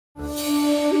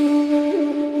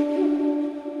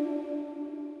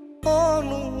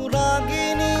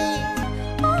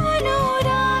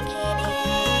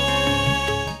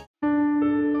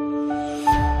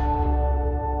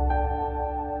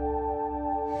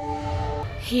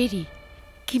হেৰি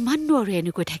কিমাননো আৰু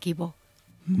এনেকৈ থাকিব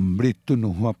মৃত্যু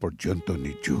নোহোৱা পৰ্যন্ত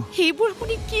নিৰ্জু সেইবোৰ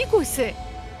আপুনি কি কৈছে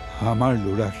আমাৰ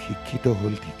ল'ৰা শিক্ষিত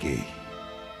হ'ল ঠিকেই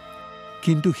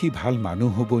কিন্তু সি ভাল মানুহ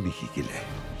হ'ব নিশিকিলে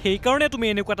সেইকাৰণে তুমি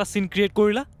এনেকুৱা এটা চিন ক্ৰিয়েট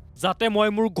কৰিলা যাতে মই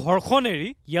মোৰ ঘৰখন এৰি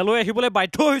ইয়ালৈ আহিবলৈ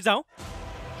বাধ্য হৈ যাওঁ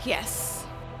য়েছ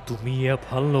তুমি এয়া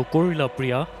ভাল নকৰিলা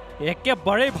প্ৰিয়া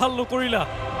একেবাৰেই ভাল নকৰিলা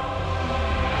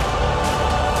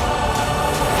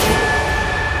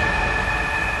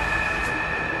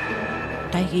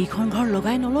তাইক এইখন ঘৰ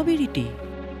লগাই নলবি ৰীতি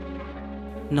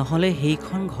নহ'লে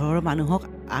সেইখন ঘৰৰ মানুহক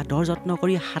আদৰ যত্ন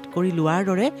কৰি হাত কৰি লোৱাৰ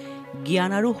দৰে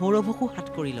জ্ঞান আৰু সৌৰভকো হাত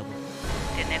কৰি ল'ব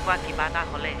তেনেকুৱা কিবা এটা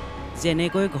হ'লে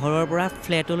যেনেকৈ ঘৰৰ পৰা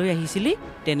ফ্লেটলৈ আহিছিলি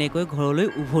তেনেকৈ ঘৰলৈ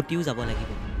উভতিও যাব লাগিব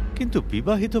কিন্তু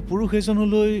বিবাহিত পুৰুষ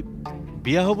এজনলৈ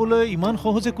বিয়া হ'বলৈ ইমান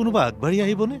সহজে কোনোবা আগবাঢ়ি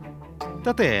আহিবনে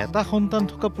তাতে এটা সন্তান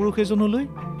থকা পুৰুষ এজনলৈ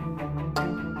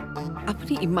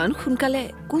আপুনি ইমান সোনকালে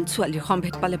কোন ছোৱালীৰ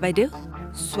সম্ভেদ পালে বাইদেউ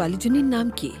ছোৱালীজনীৰ নাম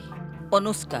কি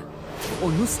অনুষ্কা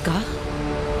অনুষ্কা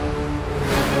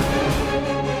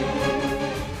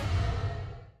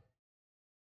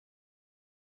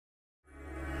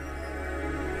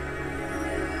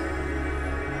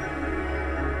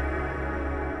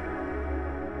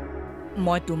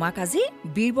মই তোমাক আজি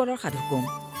বীৰবলৰ সাধু কম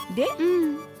দে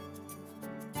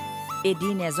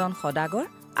এদিন এজন সদাগৰ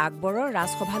আকবৰৰ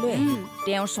ৰাজসভালৈ আহিল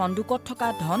তেওঁৰ সন্দুকত থকা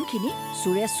ধনখিনি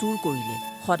চোৰে চুৰ কৰিলে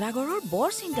সদাগৰৰ বৰ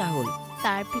চিন্তা হ'ল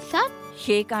তাৰপিছত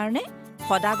সেইকাৰণে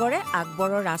সদাগৰে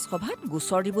আকবৰৰ ৰাজসভাত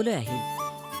গোচৰ দিবলৈ আহিল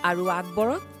আৰু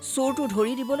আকবৰক চোৰটো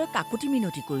ধৰি দিবলৈ কাকুতি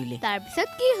মিনতি কৰিলে তাৰপিছত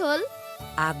কি হ'ল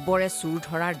আকবৰে চোৰ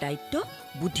ধৰাৰ দায়িত্ব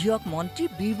বুদ্ধিয়ক মন্ত্ৰী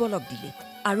বীৰবলক দিলে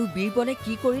আৰু বীৰবলে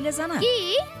কি কৰিলে জানা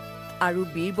আৰু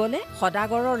বীৰবলে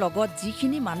সদাগৰৰ লগত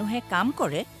যিখিনি মানুহে কাম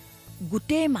কৰে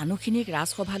গোটেই মানুহখিনিক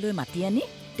ৰাজসভালৈ মাতি আনি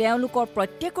তেওঁলোকৰ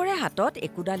প্ৰত্যেকৰে হাতত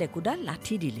একোডাল একোডাল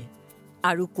লাঠি দিলে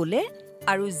আৰু ক'লে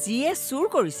আৰু যিয়ে চুৰ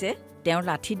কৰিছে তেওঁৰ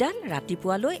লাঠিডাল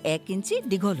ৰাতিপুৱালৈ 1 ইঞ্চি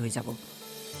দীঘল হৈ যাব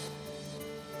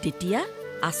তেতিয়া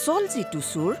আচল যিটো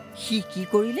চুৰ সি কি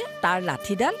কৰিলে তাৰ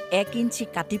লাঠিডাল 1 ইঞ্চি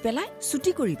কাটি পেলাই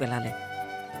চুটি কৰি পেলালে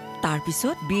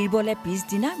তাৰপিছত বীৰবলে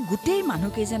পিছদিনা গোটেই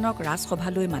মানুহকেইজনক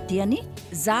ৰাজসভালৈ মাতি আনি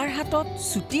যাৰ হাতত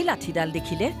চুটি লাঠিডাল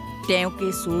দেখিলে তেওঁকে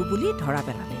চোৰ বুলি ধৰা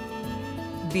পেলালে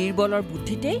বীৰবলৰ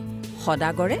বুদ্ধিতেই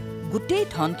সদাগৰে গোটেই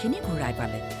ধনখিনি ঘূৰাই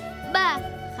পালে বাহ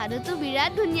সাধুটো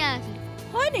বিৰাট ধুনীয়া আছিল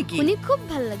হয় নেকি শুনি খুব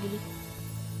ভাল লাগিল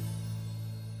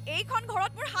এইখন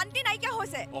ঘৰত মোৰ শান্তি নাইকিয়া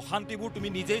হৈছে অশান্তিবোৰ তুমি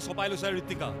নিজেই ছপাই লৈছা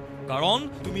ঋতিকা কাৰণ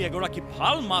তুমি এগৰাকী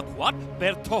ভাল মাক হোৱাত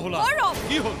ব্যৰ্থ হ'লা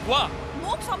কি হ'ল কোৱা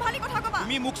মোক সম্ভালি কথা ক'বা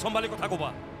তুমি মোক সম্ভালি কথা ক'বা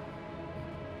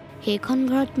সেইখন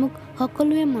ঘৰত মোক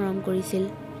সকলোৱে মৰম কৰিছিল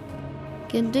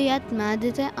কিন্তু ইয়াত মা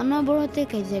দেউতাই অনবৰতে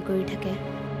কাজিয়া কৰি থাকে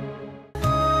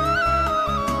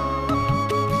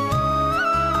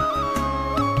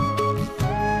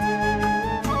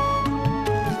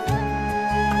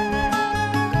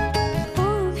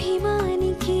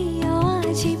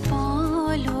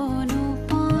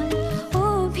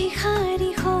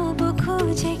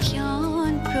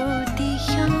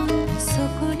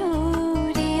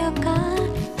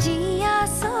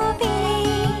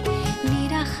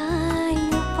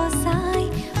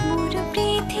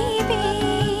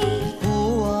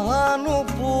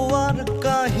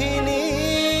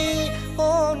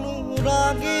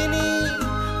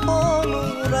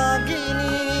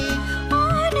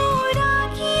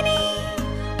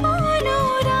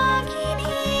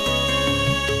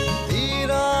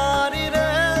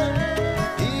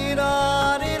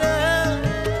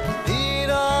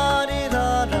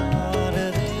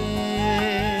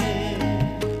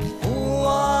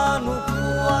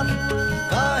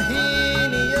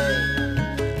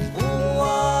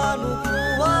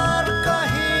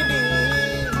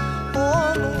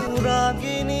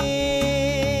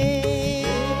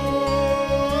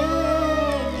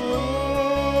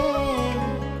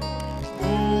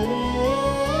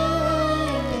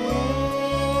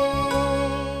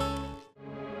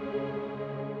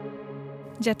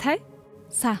জেঠাই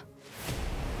চাহ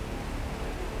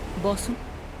বচোন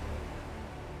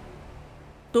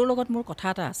তোৰ লগত মোৰ কথা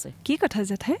এটা আছে কি কথা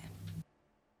জেঠাই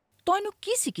তইনো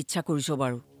কি চিকিৎসা কৰিছ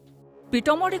বাৰু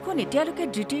প্ৰীতমৰ দেখোন এতিয়ালৈকে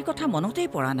ধৃতিৰ কথা মনতেই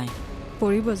পৰা নাই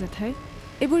পৰিব জেঠাই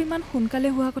এইবোৰ ইমান সোনকালে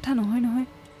হোৱা কথা নহয় নহয়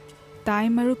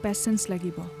টাইম আৰু পেচেন্স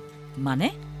লাগিব মানে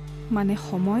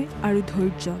সময় আৰু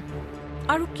ধৈৰ্য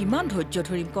আৰু কিমান ধৈৰ্য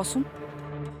ধৰিম কচোন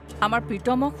আমাৰ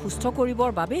প্ৰীতমক সুস্থ কৰিবৰ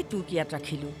বাবে তোক ইয়াত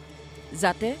ৰাখিলোঁ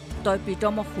যাতে তই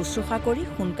প্ৰীতমক শুশ্ৰূষা কৰি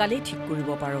সোনকালেই ঠিক কৰিব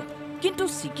পাৰ কিন্তু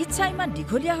চিকিৎসা ইমান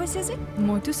দীঘলীয়া হৈছে যে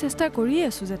মইতো চেষ্টা কৰিয়ে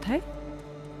আছোঁ জেঠাই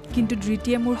কিন্তু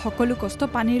ধৃতিয়ে মোৰ সকলো কষ্ট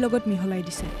পানীৰ লগত মিহলাই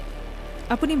দিছে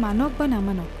আপুনি মানক বা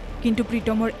নামানক কিন্তু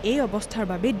প্ৰীতমৰ এই অৱস্থাৰ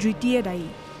বাবে ধৃতিয়ে দায়ী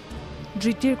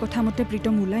ধৃতিৰ কথা মতে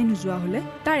প্ৰীতম ওলাই নোযোৱা হ'লে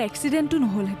তাৰ এক্সিডেণ্টটো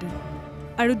নহ'লহেঁতেন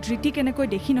আৰু ধৃতি কেনেকৈ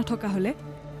দেখি নথকা হ'লে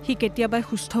সি কেতিয়াবাই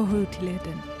সুস্থ হৈ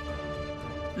উঠিলেহেঁতেন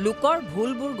লোকৰ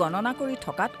ভুলবোৰ গণনা কৰি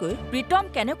থকাতকৈ প্ৰীতম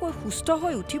কেনেকৈ সুস্থ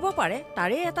হৈ উঠিব পাৰে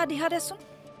তাৰে এটা দিহা দেচোন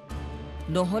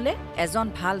নহ'লে এজন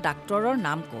ভাল ডাক্তৰৰ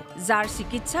নাম কওঁ যাৰ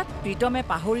চিকিৎসাত প্ৰীতমে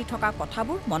পাহৰি থকা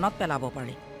কথাবোৰ মনত পেলাব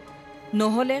পাৰে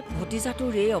নহ'লে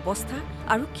ভতিজাটোৰ এই অৱস্থা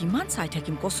আৰু কিমান চাই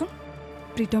থাকিম কচোন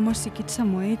প্ৰীতমৰ চিকিৎসা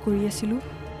ময়েই কৰি আছিলোঁ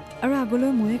আৰু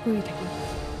আগলৈ ময়ে কৰি থাকিম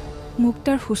মোক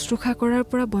তাৰ শুশ্ৰূষা কৰাৰ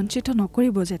পৰা বঞ্চিত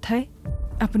নকৰিব জেঠাই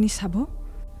আপুনি চাব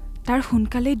তাৰ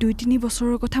সোনকালেই 2-3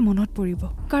 বছৰৰ কথা মনত পৰিব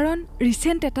কাৰণ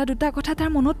ৰিচেণ্ট এটা দুটা কথা তাৰ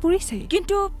মনত পৰিছে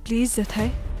কিন্তু প্লিজ জেঠাই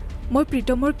মই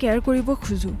প্ৰীতমৰ কেয়াৰ কৰিব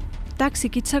খোজোঁ তাক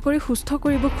চিকিৎসা কৰি সুস্থ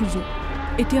কৰিব খোজোঁ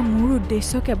এতিয়া মোৰ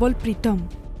উদ্দেশ্য কেৱল প্ৰীতম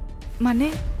মানে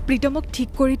প্ৰীতমক ঠিক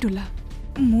কৰি তোলা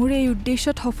মোৰ এই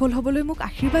উদ্দেশ্যত সফল হ'বলৈ মোক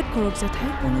আশীৰ্বাদ কৰক জেঠাই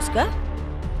অনুষ্কা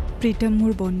প্ৰীতম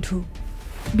মোৰ বন্ধু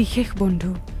বিশেষ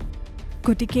বন্ধু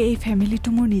গতিকে এই ফেমিলিটো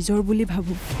মোৰ নিজৰ বুলি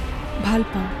ভাবোঁ ভাল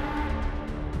পাওঁ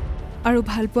আৰু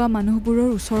ভালপোৱা মানুহবোৰৰ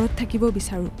ওচৰত থাকিব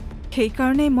বিচাৰোঁ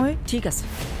সেইকাৰণেই মই ঠিক আছে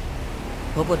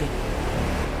হ'ব দে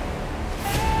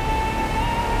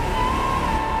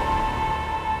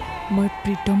মই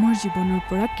প্ৰীতমৰ জীৱনৰ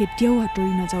পৰা কেতিয়াও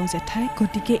আঁতৰি নাযাওঁ জেঠাই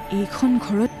গতিকে এইখন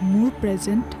ঘৰত মোৰ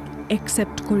প্ৰেজেণ্ট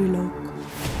একচেপ্ট কৰি লওক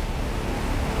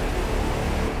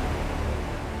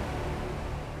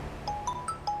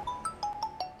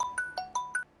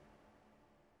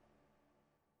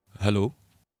হেল্ল'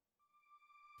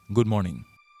 গুড মৰ্ণিং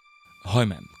হয়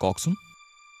মেম কওকচোন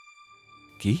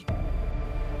কি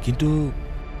কিন্তু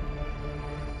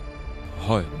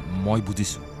হয় মই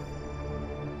বুজিছোঁ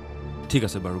ঠিক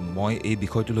আছে বাৰু মই এই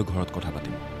বিষয়টো লৈ ঘৰত কথা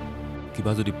পাতিম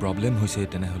কিবা যদি প্ৰব্লেম হৈছে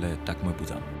তেনেহ'লে তাক মই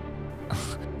বুজাম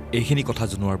এইখিনি কথা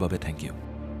জনোৱাৰ বাবে থেংক ইউ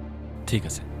ঠিক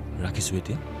আছে ৰাখিছোঁ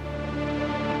এতিয়া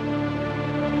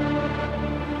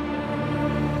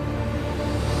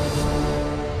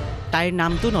তাইৰ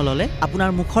নামটো নল'লে আপোনাৰ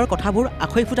মুখৰ কথাবোৰ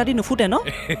আখৈ ফুটা দি নুফুটে ন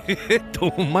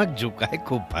তোমাক জোকাই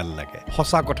খুব ভাল লাগে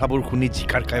সঁচা কথাবোৰ শুনি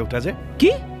জিকাৰ খাই উঠা যে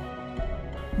কি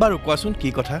বাৰু কোৱাচোন কি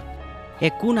কথা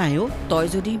একো নাই অ' তই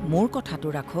যদি মোৰ কথাটো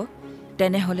ৰাখ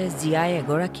তেনেহ'লে জীয়াই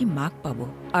এগৰাকী মাক পাব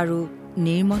আৰু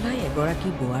নিৰ্মলাই এগৰাকী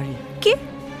বোৱাৰী কি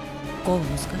ক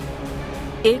অনুষ্কা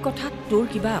এই কথাত তোৰ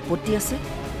কিবা আপত্তি আছে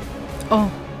অঁ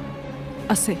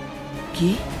আছে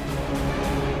কি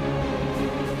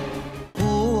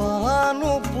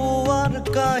নোপোৱাৰ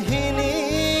কাহিনী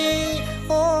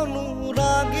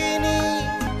অনুৰাগিনী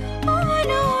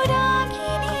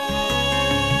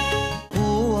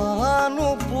পোৱা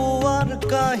নোপোৱাৰ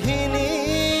কাহিনী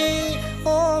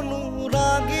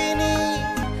অনুৰাগিনী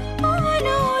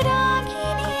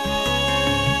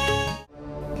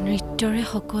নৃত্যৰে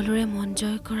সকলোৰে মন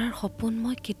জয় কৰাৰ সপোন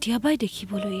মই কেতিয়াবাই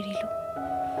দেখিবলৈ এৰিলোঁ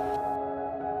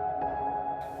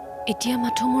এতিয়া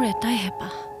মাথো মোৰ এটাই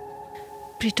হেঁপাহ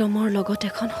প্ৰীতমৰ লগত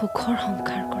এখন সুখৰ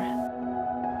সংসাৰ কৰা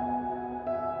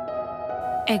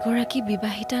এগৰাকী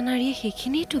বিবাহিতা নাৰীয়ে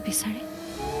সেইখিনিয়েতো বিচাৰে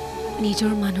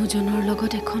নিজৰ মানুহজনৰ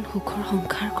লগত এখন সুখৰ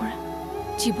সংসাৰ কৰা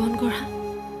জীৱন গঢ়া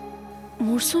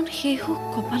মোৰচোন সেই সুখ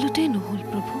কপালতেই নহ'ল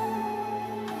প্ৰভু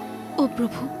অ'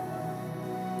 প্ৰভু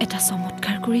এটা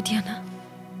চমৎকাৰ কৰি দিয়া না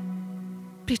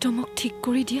প্ৰীতমক ঠিক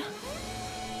কৰি দিয়া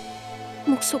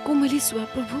মোক চকু মেলি চোৱা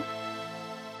প্ৰভু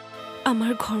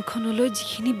আমাৰ ঘৰখনলৈ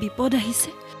যিখিনি বিপদ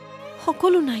আহিছে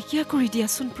সকলো নাইকিয়া কৰি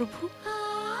দিয়াচোন প্ৰভু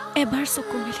এবাৰ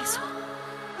চকু মেলি চোৱা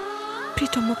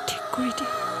প্ৰীতমক ঠিক কৰি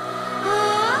দিয়া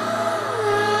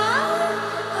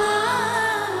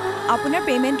আপোনাৰ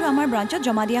পে'মেণ্টটো আমাৰ ব্ৰাঞ্চত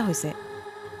জমা দিয়া হৈছে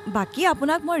বাকী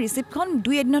আপোনাক মই ৰিচিপ্টখন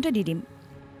 2 এদিনতে দি দিম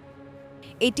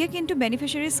এতিয়া কিন্তু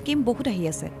বেনিফিচিয়াৰী স্কিম বহুত আহি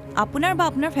আছে আপোনাৰ বা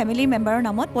আপোনাৰ ফেমিলি মেম্বাৰৰ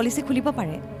নামত পলিচি খুলিব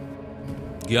পাৰে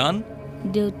জ্ঞান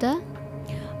দেউতা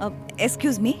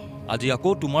এক্সকিউজ মি আজি আকৌ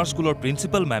তোমাৰ স্কুলৰ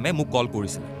প্ৰিন্সিপাল মেমে মোক কল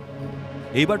কৰিছিলে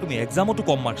এইবাৰ তুমি এক্সামতো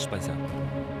কম মাৰ্কছ পাইছা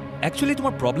একচুৱেলি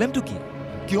তোমাৰ প্ৰব্লেমটো কি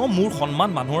কিয় মোৰ সন্মান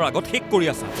মানুহৰ আগত শেষ কৰি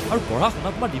আছা আৰু পঢ়া শুনা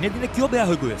তোমাৰ দিনে দিনে কিয় বেয়া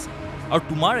হৈ গৈ আছে আৰু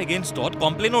তোমাৰ এগেইনষ্টত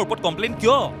কমপ্লেইনৰ ওপৰত কমপ্লেইন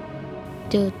কিয়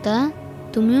দেউতা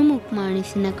তুমিও মোক মাৰ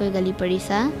নিচিনাকৈ গালি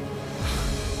পাৰিছা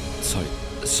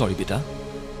চৰি বেটা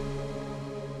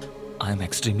আই এম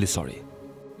এক্সট্ৰিমলি চৰি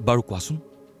বাৰু কোৱাচোন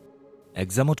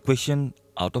এক্সামত কুৱেশ্যন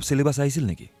আউট অফ চিলেবাছ আহিছিল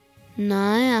নেকি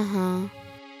নাই আহা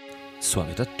চোৱা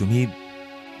বেটা তুমি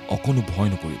অকণো ভয়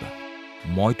নকৰিবা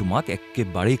মই তোমাক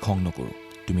একেবাৰেই খং নকৰোঁ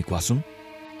তুমি কোৱাচোন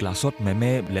ক্লাছত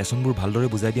মেমে লেচনবোৰ ভালদৰে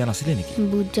বুজাই দিয়া নাছিলে নেকি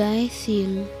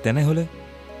বুজাইছিল তেনেহ'লে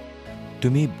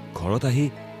তুমি ঘৰত আহি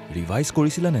ৰিভাইজ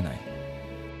কৰিছিলা নে নাই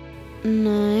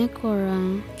নাই কৰা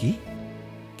কি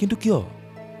কিন্তু কিয়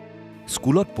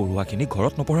স্কুলত পঢ়োৱাখিনি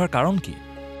ঘৰত নপঢ়াৰ কাৰণ কি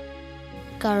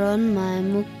কাৰণ মায়ে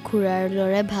মোক খুৰাৰ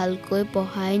দৰে ভালকৈ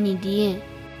পঢ়াই নিদিয়ে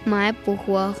মায়ে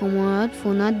পঢ়োৱা সময়ত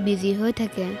ফোনত বিজি হৈ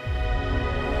থাকে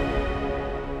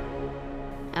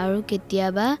আৰু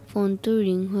কেতিয়াবা ফোনটো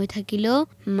ৰিং হৈ থাকিলেও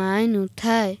মায়ে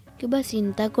নুঠায় কিবা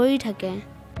চিন্তা কৰি থাকে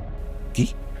কি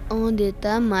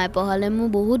দেউতা মায়ে পঢ়ালে মোৰ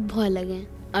বহুত ভয় লাগে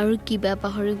আৰু কিবা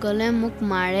পাহৰি গ'লে মোক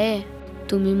মাৰে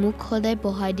তুমি মোক সদায়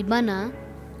পঢ়াই দিবা না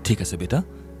ঠিক আছে বেটা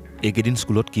এইকেইদিন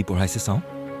স্কুলত কি পঢ়াইছে চাওঁ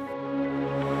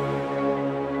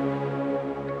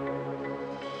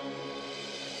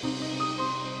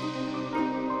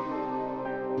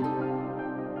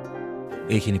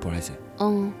এইখিনি পঢ়াইছে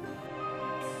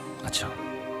আচ্ছা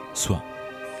চোৱা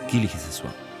কি লিখিছে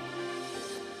চোৱা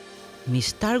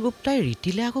মিষ্টাৰ গুপ্তাই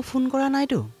ৰীতিলে আকৌ ফোন কৰা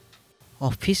নাইতো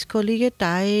অফিচ কলিগে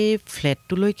তাই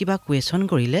ফ্লেটটোলৈ কিবা কুৱেশ্যন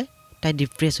কৰিলে তাই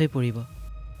ডিপ্ৰেছ হৈ পৰিব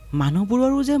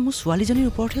মানুহবোৰৰো যে মোৰ ছোৱালীজনীৰ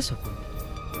ওপৰতহে চকু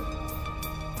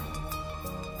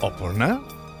অপৰ্ণা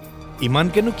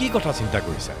ইমানকেনো কি কথা চিন্তা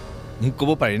কৰিছা মোক ক'ব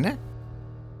পাৰিনে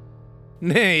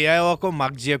নে এয়াও আকৌ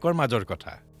মাক জীয়েকৰ মাজৰ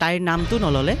কথা তাইৰ নামটো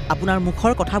নল'লে আপোনাৰ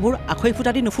মুখৰ কথাবোৰ আখৈ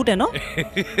ফুটা দি নুফুটে ন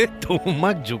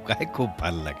তোমাক জোকাই খুব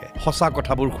ভাল লাগে সঁচা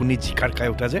কথাবোৰ শুনি জিকাৰ খাই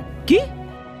উঠা যে কি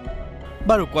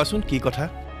বাৰু কোৱাচোন কি কথা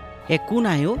একো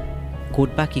নাইও ক'ত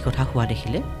বা কি কথা হোৱা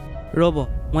দেখিলে ৰ'ব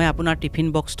মই আপোনাৰ টিফিন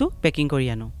বক্সটো পেকিং কৰি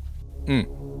আনো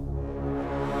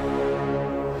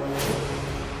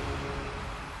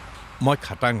মই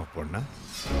খাটাং অপৰ্ণা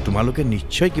তোমালোকে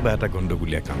নিশ্চয় কিবা এটা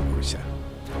গণ্ডগোলীয়া কাম কৰিছা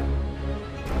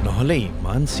নহ'লে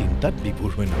ইমান চিন্তাত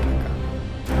বিভোৰ হৈ নাথাকা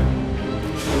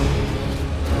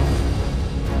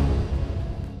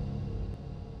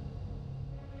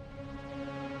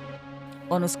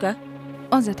অনুষ্কা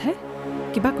জেঠাই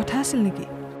কিবা কথা আছিল নেকি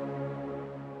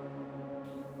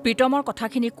প্ৰীতমৰ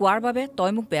কথাখিনি কোৱাৰ বাবে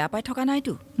তই মোক বেয়া পাই থকা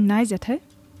নাইতো নাই জেঠাই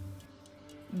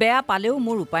বেয়া পালেও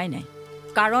মোৰ উপায় নাই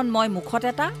কাৰণ মই মুখত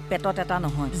এটা পেটত এটা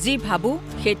নহয় যি ভাবোঁ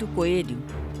সেইটো কৈয়ে দিওঁ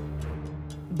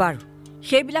বাৰু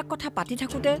সেইবিলাক কথা পাতি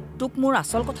থাকোঁতে তোক মোৰ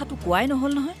আচল কথাটো কোৱাই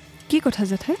নহ'ল নহয় কি কথা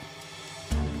জেঠাই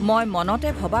মই মনতে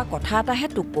ভবা কথা এটাহে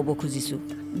তোক ক'ব খুজিছোঁ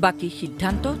বাকী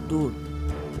সিদ্ধান্ত তোৰ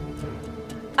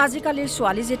আজিকালিৰ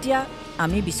ছোৱালী যেতিয়া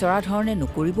আমি বিচৰা ধৰণে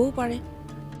নকৰিবও পাৰে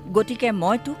গতিকে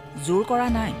মই তোক জোৰ কৰা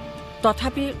নাই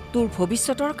তথাপি তোৰ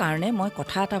ভৱিষ্যতৰ কাৰণে মই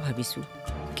কথা এটা ভাবিছোঁ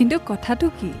কিন্তু কথাটো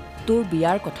কি তোৰ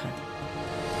বিয়াৰ কথা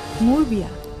মোৰ বিয়া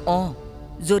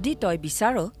যদি তই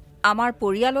বিচাৰ আমাৰ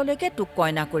পৰিয়াললৈকে তোক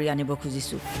কইনা কৰি আনিব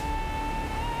খুজিছোঁ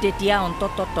তেতিয়া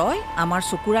অন্তত তই আমাৰ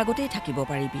চকুৰ আগতেই থাকিব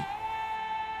পাৰিবি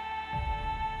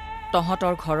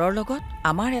তহঁতৰ ঘৰৰ লগত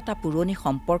আমাৰ এটা পুৰণি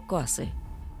সম্পৰ্ক আছে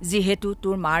যিহেতু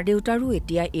তোৰ মাৰ দেউতাৰো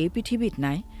এতিয়া এই পৃথিৱীত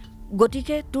নাই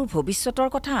গতিকে তোৰ ভৱিষ্যতৰ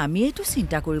কথা আমিয়েইতো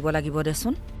চিন্তা কৰিব লাগিব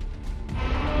দেচোন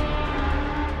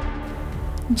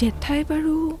জেঠাই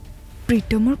বাৰু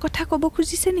প্ৰীতমৰ কথা ক'ব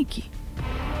খুজিছে নেকি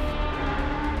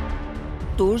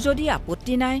তোৰ যদি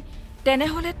আপত্তি নাই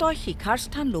তেনেহ'লে তই শিখাৰ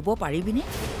স্থান ল'ব পাৰিবিনে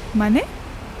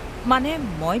মানে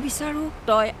মই বিচাৰোঁ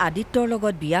তই আদিত্যৰ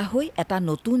লগত বিয়া হৈ এটা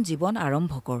নতুন জীৱন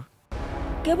আৰম্ভ কৰ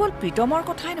কেৱল প্ৰীতমৰ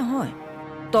কথাই নহয়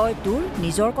তই তোৰ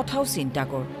নিজৰ কথাও চিন্তা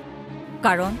কৰ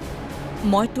কাৰণ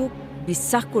মই তোক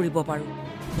বিশ্বাস কৰিব পাৰোঁ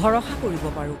ভৰসা কৰিব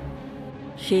পাৰোঁ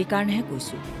সেইকাৰণেহে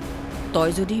কৈছোঁ তই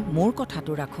যদি মোৰ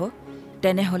কথাটো ৰাখ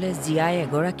তেনেহ'লে জীয়াই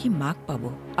এগৰাকী মাক পাব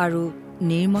আৰু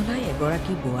নিৰ্মলাই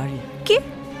এগৰাকী বোৱাৰী কি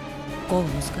ক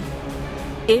অনুষ্কা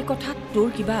এই কথাত তোৰ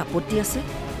কিবা আপত্তি আছে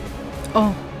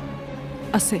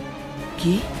আছে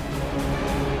কি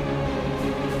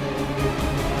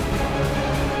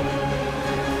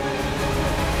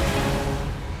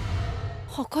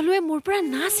সকলোৱে মোৰ পৰা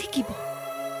নাচ শিকিব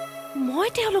মই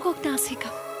তেওঁলোকক নাচ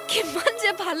শিকাম কিমান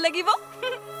যে ভাল লাগিব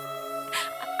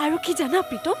আৰু কি জানা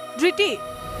প্ৰীতম ধৃতি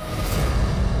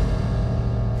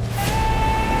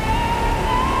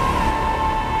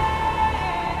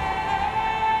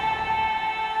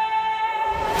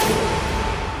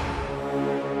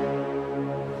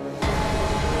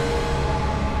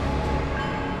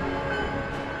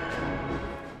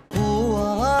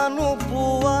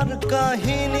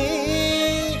কাহিনী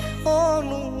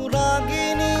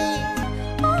অনুৰাগিনী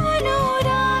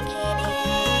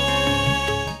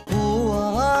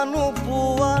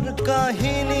পুৱাৰ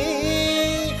কাহিনী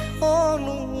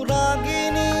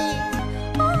অনুৰাগিনী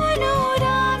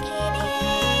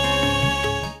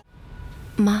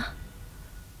মা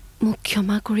মোক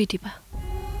ক্ষমা কৰি দিবা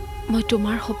মই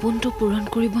তোমাৰ সপোনটো পূৰণ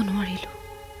কৰিব নোৱাৰিলোঁ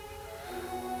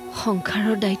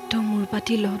সংসাৰৰ দায়িত্ব মোৰ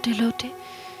পাতি লওঁতে লওঁতে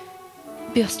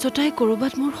ব্যস্ততাই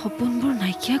ক'ৰবাত মোৰ সপোনবোৰ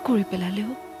নাইকিয়া কৰি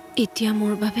পেলালেও এতিয়া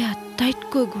মোৰ বাবে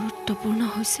আটাইতকৈ গুৰুত্বপূৰ্ণ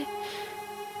হৈছে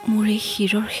মোৰ এই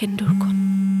শিৰৰ সেন্দুৰখন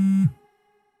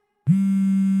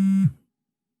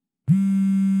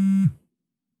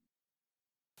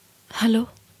হেল্ল'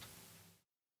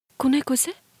 কোনে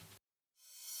কৈছে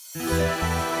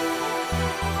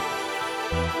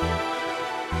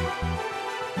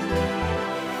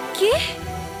কি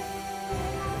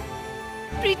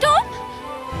প্ৰীতম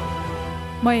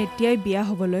মই এতিয়াই বিয়া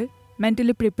হ'বলৈ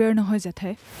মেণ্টেলি প্ৰিপেয়াৰ নহয়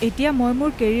জেঠাই এতিয়া মই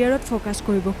মোৰ কেৰিয়াৰত ফ'কাছ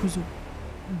কৰিব খোজোঁ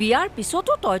বিয়াৰ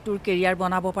পিছতো তই তোৰ কেৰিয়াৰ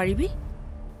বনাব পাৰিবি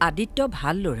আদিত্য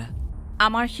ভাল ল'ৰা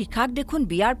আমাৰ শিখাক দেখোন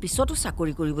বিয়াৰ পিছতো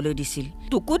চাকৰি কৰিবলৈ দিছিল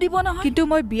তোকো দিব নহয় কিন্তু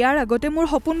মই বিয়াৰ আগতে মোৰ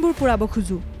সপোনবোৰ পূৰাব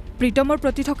খোজোঁ প্ৰীতমৰ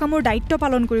প্ৰতি থকা মোৰ দায়িত্ব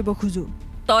পালন কৰিব খোজোঁ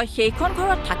তই সেইখন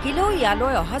ঘৰত থাকিলেও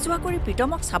ইয়ালৈ অহা যোৱা কৰি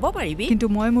প্ৰীতমক চাব পাৰিবি কিন্তু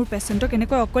মই মোৰ পেচেণ্টক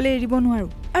এনেকৈ অকলে এৰিব নোৱাৰোঁ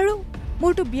আৰু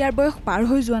মোৰতো বিয়াৰ বয়স পাৰ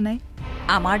হৈ যোৱা নাই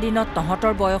আমাৰ দিনত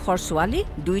তহঁতৰ বয়সৰ ছোৱালী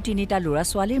 2-3টা ল'ৰা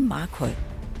ছোৱালীৰ মাক হয়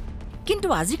কিন্তু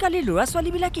আজিকালি ল'ৰা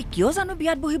ছোৱালীবিলাকে কিয় জানো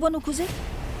বিয়াত বহিব নোখোজে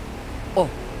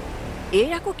এই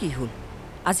আকৌ কি হ'ল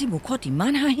আজি মুখত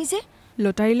ইমান হাঁহি যে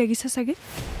লটাৰী লাগিছে চাগে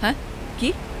হা কি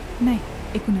নাই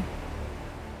একো নাই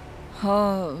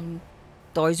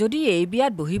তই যদি এই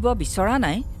বিয়াত বহিব বিচৰা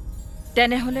নাই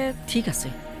তেনেহ'লে ঠিক আছে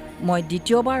মই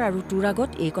দ্বিতীয়বাৰ আৰু তোৰ আগত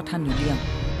এই কথা নুলিয়াম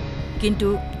কিন্তু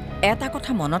এটা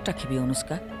কথা মনত ৰাখিবি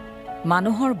অনুষ্কা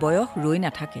মানুহৰ বয়স ৰৈ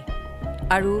নাথাকে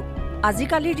আৰু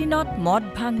আজিকালিৰ দিনত মদ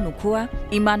ভাং নোখোৱা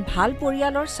ইমান ভাল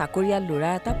পৰিয়ালৰ চাকৰিয়াল ল'ৰা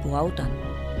এটা পোৱাও টান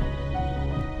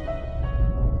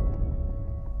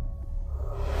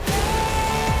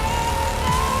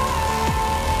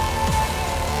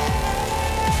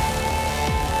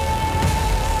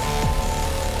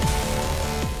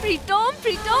প্ৰীতম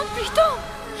প্ৰীতম প্ৰীতম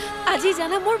আজি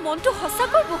জানা মোৰ মনটো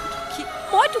সঁচাকৈ বহুত সুখী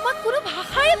মই তোমাক কোনো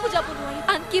ভাষাৰে বুজাব নোৱাৰিম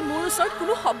আনকি মোৰ ওচৰত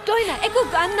কোনো শব্দই নাই একো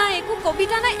গান নাই একো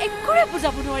কবিতা নাই একোৰে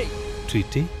বুজাব নোৱাৰি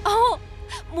ট্ৰিটি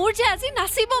মোৰ যে আজি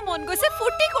নাচিব মন গৈছে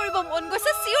ফূৰ্তি কৰিব মন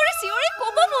গৈছে চিঞৰি চিঞৰি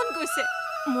ক'ব মন গৈছে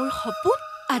মোৰ সপোন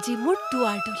আজি মোৰ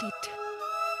দুৱাৰ দলিত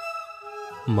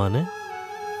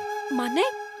মানে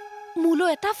মোলৈ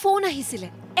এটা ফোন আহিছিলে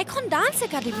এখন ডান্স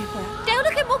একাডেমীৰ পৰা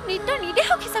তেওঁলোকে মোক নৃত্যৰ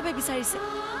নিৰ্দেশক হিচাপে বিচাৰিছে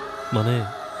মানে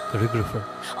কোৰিঅগ্ৰাফাৰ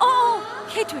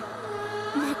সেইটোৱে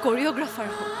মই কোৰিঅগ্ৰাফাৰ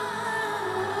হ'ম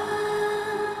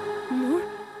মোৰ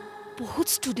বহুত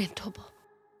ষ্টুডেণ্ট হ'ব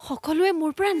সকলোৱে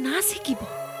মোৰ পৰা নাচ শিকিব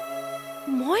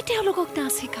মই তেওঁলোকক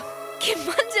নাচ শিকাম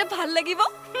কিমান যে ভাল লাগিব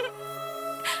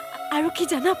আৰু কি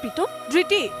জানা প্ৰীতম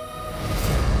ধৃতি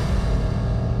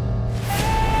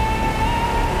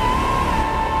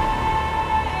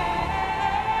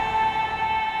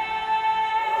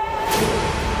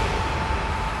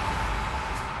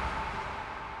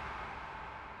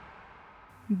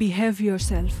বিহেভ ইয়ৰ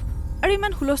চেল্ফ আৰু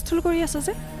ইমান হুলস্থুল কৰি আছা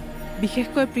যে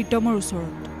বিশেষকৈ প্ৰীতমৰ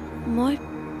ওচৰত মই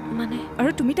মানে আৰু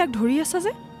তুমি তাক ধৰি আছা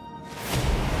যে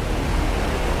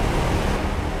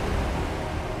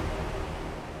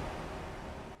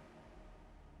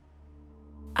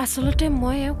আচলতে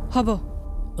মই হ'ব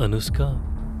অনুষ্কা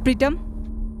প্ৰীতম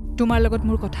তোমাৰ লগত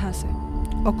মোৰ কথা আছে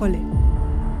অকলে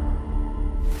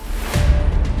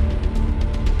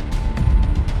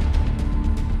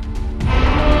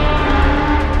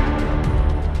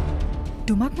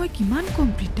তোমাক মই কিমান কম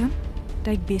প্ৰীতম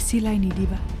তাইক বেছি লাই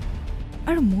নিদিবা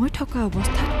আৰু মই থকা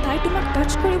অৱস্থাত তাই তোমাক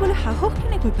টাচ কৰিবলৈ সাহস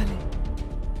কেনেকৈ পালে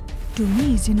তুমি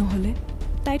ইজি নহ'লে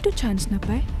তাইতো চান্স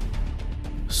নাপায়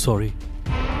সৰি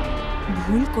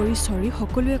ভুল কৰি সৰি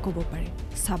সকলোৱে ক'ব পাৰে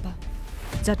চাবা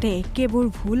যাতে একেবোৰ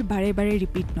ভুল বাৰে বাৰে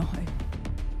ৰিপিট নহয়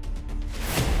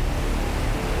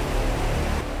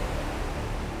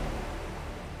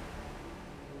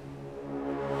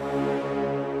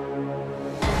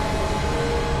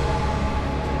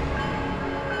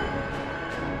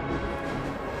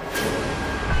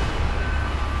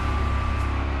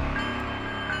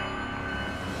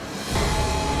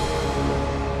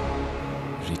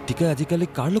ঋতিকে আজিকালি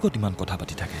কাৰ লগত ইমান কথা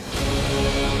পাতি থাকে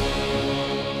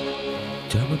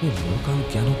যাৰ বাবে মোক আৰু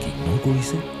জ্ঞানক ইগন'ৰ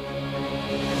কৰিছে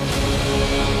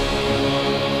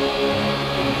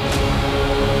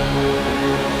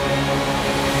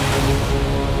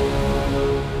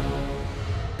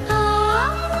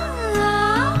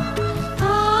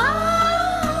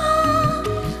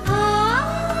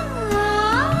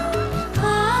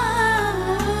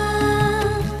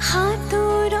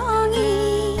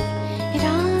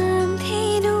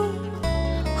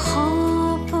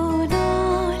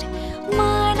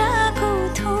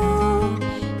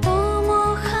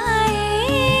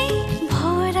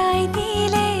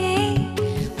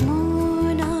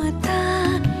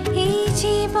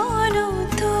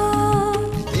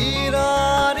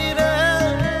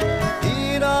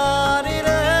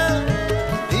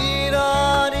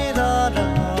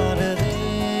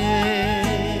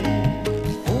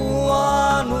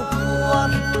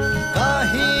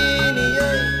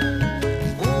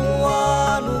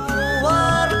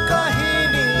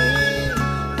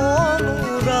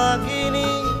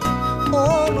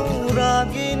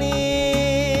Anuragini